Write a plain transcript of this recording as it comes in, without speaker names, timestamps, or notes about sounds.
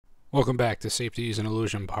Welcome back to Safety is an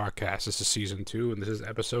Illusion podcast. This is season 2, and this is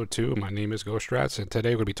episode 2. My name is Ghost Rats, and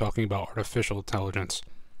today we're going to be talking about artificial intelligence.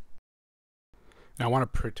 Now, I want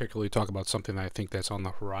to particularly talk about something that I think that's on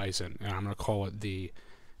the horizon, and I'm going to call it the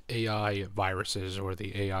AI viruses or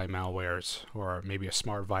the AI malwares, or maybe a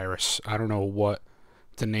smart virus. I don't know what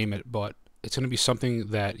to name it, but it's going to be something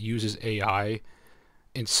that uses AI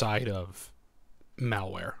inside of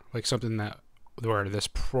malware, like something that where this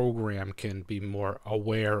program can be more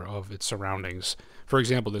aware of its surroundings. For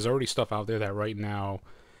example, there's already stuff out there that right now,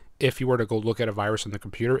 if you were to go look at a virus in the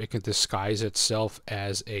computer, it can disguise itself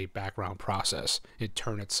as a background process and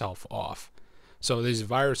turn itself off. So these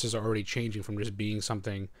viruses are already changing from just being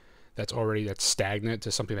something that's stagnant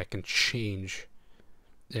to something that can change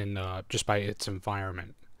in just by its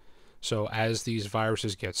environment. So as these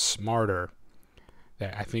viruses get smarter,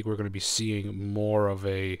 that I think we're going to be seeing more of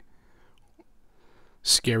a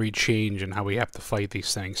scary change in how we have to fight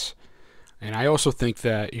these things. And I also think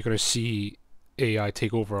that you're going to see AI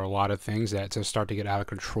take over a lot of things that's going to start to get out of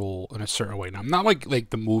control in a certain way. Now, not like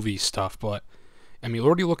the movie stuff, but I mean,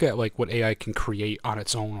 already look at like what AI can create on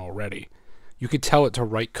its own already. You could tell it to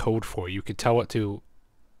write code for you. You could tell it to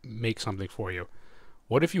make something for you.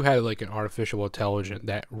 What if you had like an artificial intelligence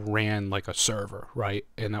that ran like a server, right?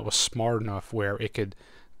 And that was smart enough where it could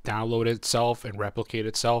download itself and replicate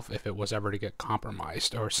itself if it was ever to get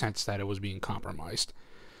compromised or sense that it was being compromised.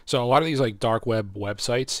 So a lot of these like dark web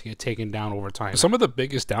websites get taken down over time. Some of the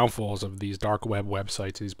biggest downfalls of these dark web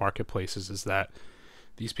websites, these marketplaces, is that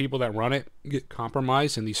these people that run it get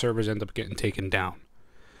compromised and these servers end up getting taken down.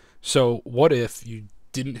 So what if you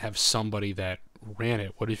didn't have somebody that ran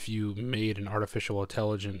it? What if you made an artificial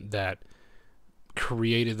intelligence that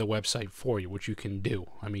created the website for you, which you can do?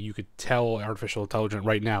 I mean, you could tell artificial intelligence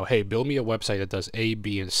right now, hey, build me a website that does A,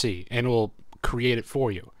 B, and C, and it will create it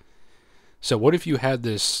for you. So what if you had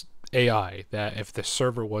this AI that if the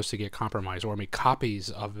server was to get compromised or make copies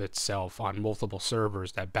of itself on multiple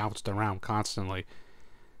servers that bounced around constantly,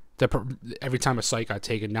 that every time a site got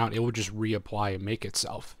taken down, it would just reapply and make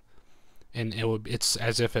itself. And it's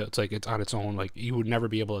as if it's like it's on its own, like you would never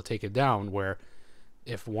be able to take it down, where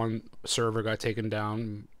if one server got taken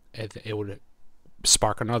down, it would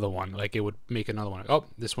spark another one. Like it would make another one. Oh,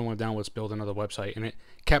 this one went down, let's build another website. And it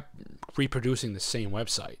kept reproducing the same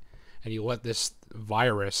website. And you let this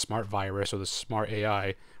virus, smart virus, or the smart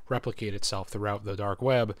AI replicate itself throughout the dark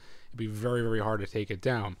web, it'd be very, very hard to take it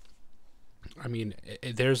down. I mean,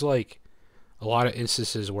 there's like a lot of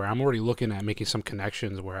instances where I'm already looking at making some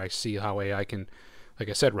connections where I see how AI can, like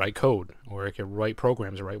I said, write code, or it can write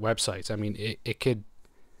programs or write websites. I mean, it could,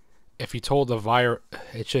 if you told the virus,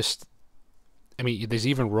 it's just, I mean, there's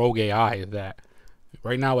even rogue AI that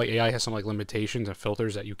right now, like AI has some like limitations and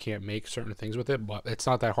filters that you can't make certain things with it, but it's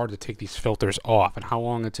not that hard to take these filters off. And how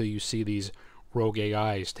long until you see these rogue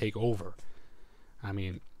AIs take over? I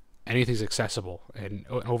mean, anything's accessible, and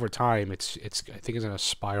over time, it's I think it's going to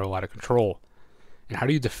spiral out of control. And how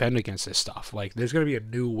do you defend against this stuff? Like, there's going to be a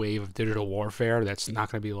new wave of digital warfare that's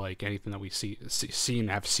not going to be like anything that we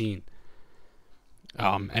have seen.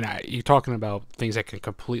 You're talking about things that can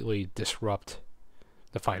completely disrupt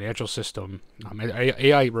the financial system.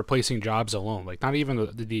 AI replacing jobs alone, like not even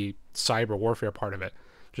the cyber warfare part of it,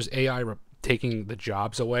 just AI taking the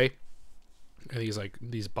jobs away. And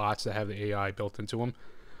these bots that have the AI built into them.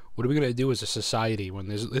 What are we going to do as a society when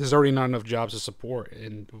there's already not enough jobs to support,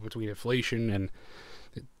 and between inflation and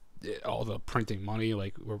all the printing money,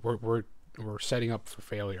 like we're setting up for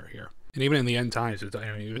failure here. And even in the end times,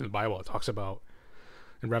 I mean, even in the Bible, it talks about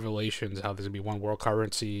in Revelations how there's gonna be one world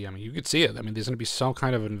currency. I mean, you could see it. I mean, there's gonna be some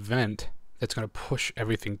kind of an event that's gonna push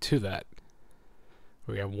everything to that.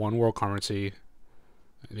 We have one world currency.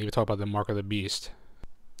 And you talk about the mark of the beast.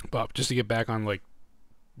 But just to get back on like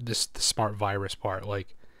the smart virus part,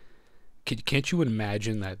 like, can't you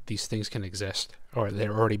imagine that these things can exist, or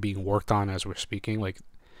they're already being worked on as we're speaking? Like,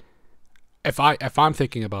 if I'm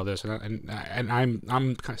thinking about this, and I'm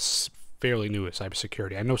kind of fairly new to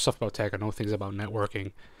cybersecurity. I know stuff about tech. I know things about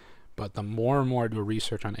networking, but the more and more I do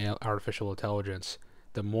research on artificial intelligence,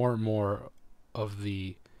 the more and more of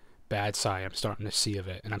the bad side I'm starting to see of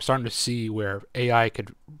it, and I'm starting to see where AI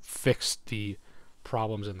could fix the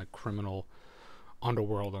problems in the criminal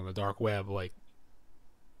underworld on the dark web. Like,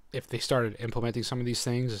 if they started implementing some of these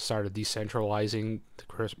things and started decentralizing the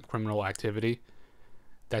criminal activity,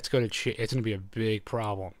 that's going to it's going to be a big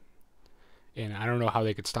problem. And I don't know how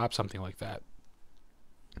they could stop something like that.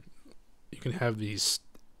 You can have these,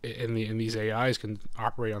 and these AIs can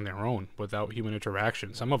operate on their own without human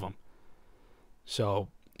interaction, some of them. So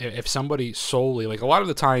if somebody solely, like a lot of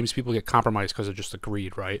the times people get compromised because of just the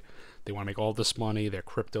greed, right? They want to make all this money. Their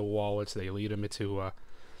crypto wallets. They lead them into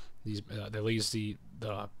they lead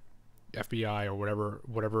the FBI or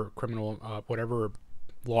whatever criminal whatever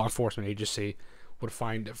law enforcement agency would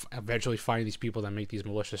eventually find these people that make these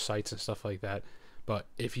malicious sites and stuff like that. But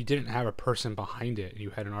if you didn't have a person behind it,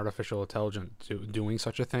 you had an artificial intelligence doing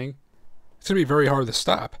such a thing, it's going to be very hard to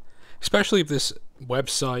stop. Especially if this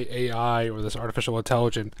website AI or this artificial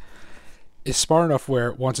intelligence is smart enough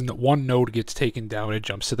where once one node gets taken down, it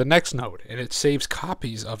jumps to the next node, and it saves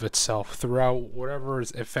copies of itself throughout whatever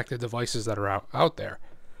affected devices that are out there.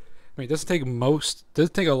 I mean, it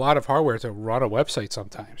doesn't take a lot of hardware to run a website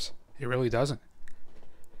sometimes. It really doesn't.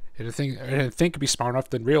 And the thing could be smart enough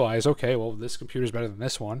to realize, okay, well, this computer's better than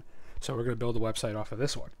this one, so we're going to build a website off of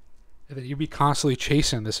this one. And then you'd be constantly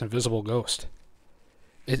chasing this invisible ghost.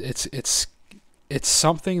 It's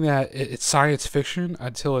something that it's science fiction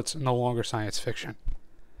until it's no longer science fiction.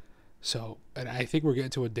 So, and I think we're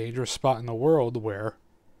getting to a dangerous spot in the world where,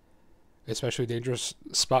 especially a dangerous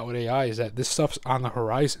spot with AI, is that this stuff's on the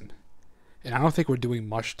horizon. And I don't think we're doing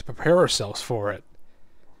much to prepare ourselves for it.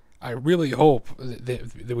 I really hope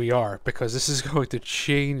that we are, because this is going to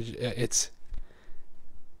change. I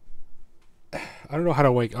don't know how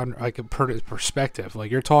to put it in perspective.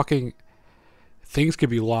 Like, you're talking, things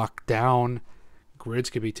could be locked down,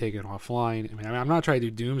 grids could be taken offline. I mean, I'm not trying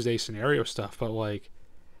to do doomsday scenario stuff, but like,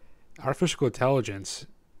 artificial intelligence,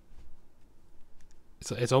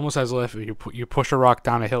 it's almost as if you push a rock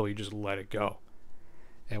down a hill, you just let it go,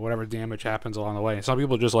 and whatever damage happens along the way. And some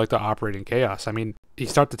people just like to operate in chaos. I mean, you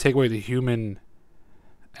start to take away the human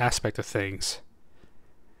aspect of things,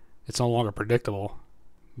 it's no longer predictable.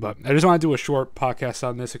 But I just want to do a short podcast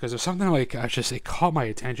on this because there's something like it caught my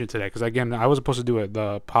attention today. Because again, I was supposed to do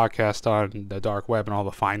the podcast on the dark web and all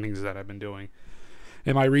the findings that I've been doing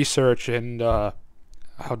in my research, and how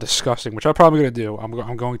disgusting, which I'm probably going to do.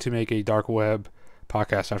 I'm going to make a dark web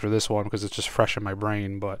podcast after this one because it's just fresh in my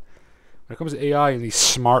brain. But when it comes to AI and these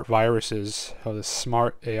smart viruses, how the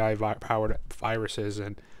smart AI powered viruses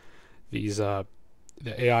and these the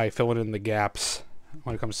AI filling in the gaps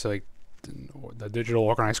when it comes to like the digital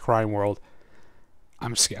organized crime world,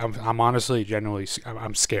 I'm honestly genuinely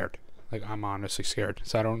I'm scared. Like, I'm honestly scared.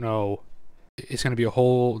 So I don't know. It's going to be a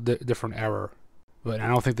whole different era, but I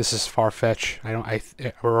don't think this is far-fetched.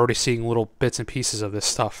 We're already seeing little bits and pieces of this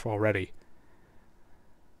stuff already.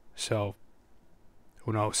 So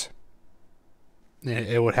who knows?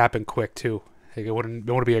 It would happen quick too. Like, it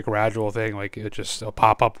wouldn't be a gradual thing. Like, it'll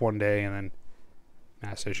pop up one day and then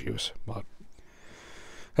mass issues. But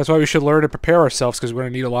that's why we should learn to prepare ourselves, because we're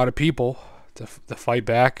going to need a lot of people to fight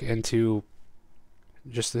back and to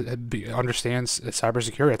just understand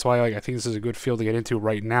cybersecurity. That's why I think this is a good field to get into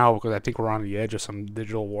right now, because I think we're on the edge of some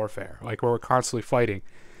digital warfare, like where we're constantly fighting,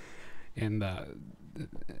 and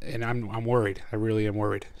I'm worried. I really am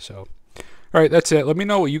worried. So, all right, that's it. Let me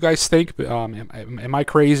know what you guys think. Am I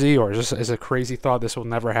crazy, or is a crazy thought this will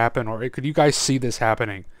never happen, or could you guys see this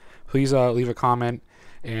happening? Please leave a comment,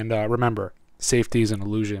 and remember, safety is an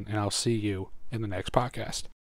illusion, and I'll see you in the next podcast.